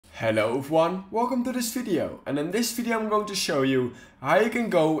Hello everyone, welcome to this video, and in this video I'm going to show you how you can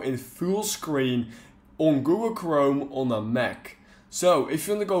go in full screen on Google Chrome on a Mac. So if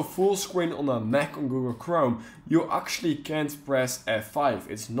you want to go full screen on a Mac on Google Chrome, you actually can't press F5.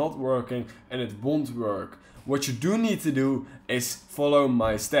 It's not working and it won't work. What you do need to do is follow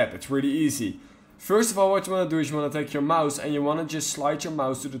my step. It's really easy. First of all, what you want to do is you want to take your mouse and you want to just slide your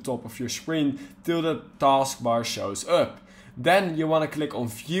mouse to the top of your screen till the taskbar shows up. Then you want to click on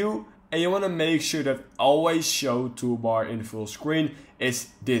View and you want to make sure that Always Show Toolbar in Full Screen is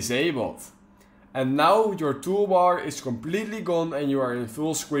disabled. And now your toolbar is completely gone and you are in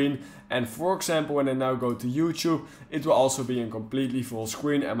full screen. And for example, when I now go to YouTube, it will also be in completely full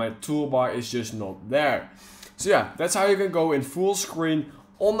screen and my toolbar is just not there. So yeah, that's how you can go in full screen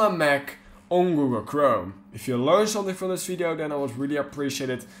on a Mac on Google Chrome. If you learned something from this video, then I would really appreciate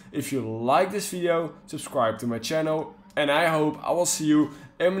it if you like this video, subscribe to my channel, and I hope I will see you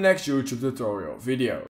in my next YouTube tutorial video.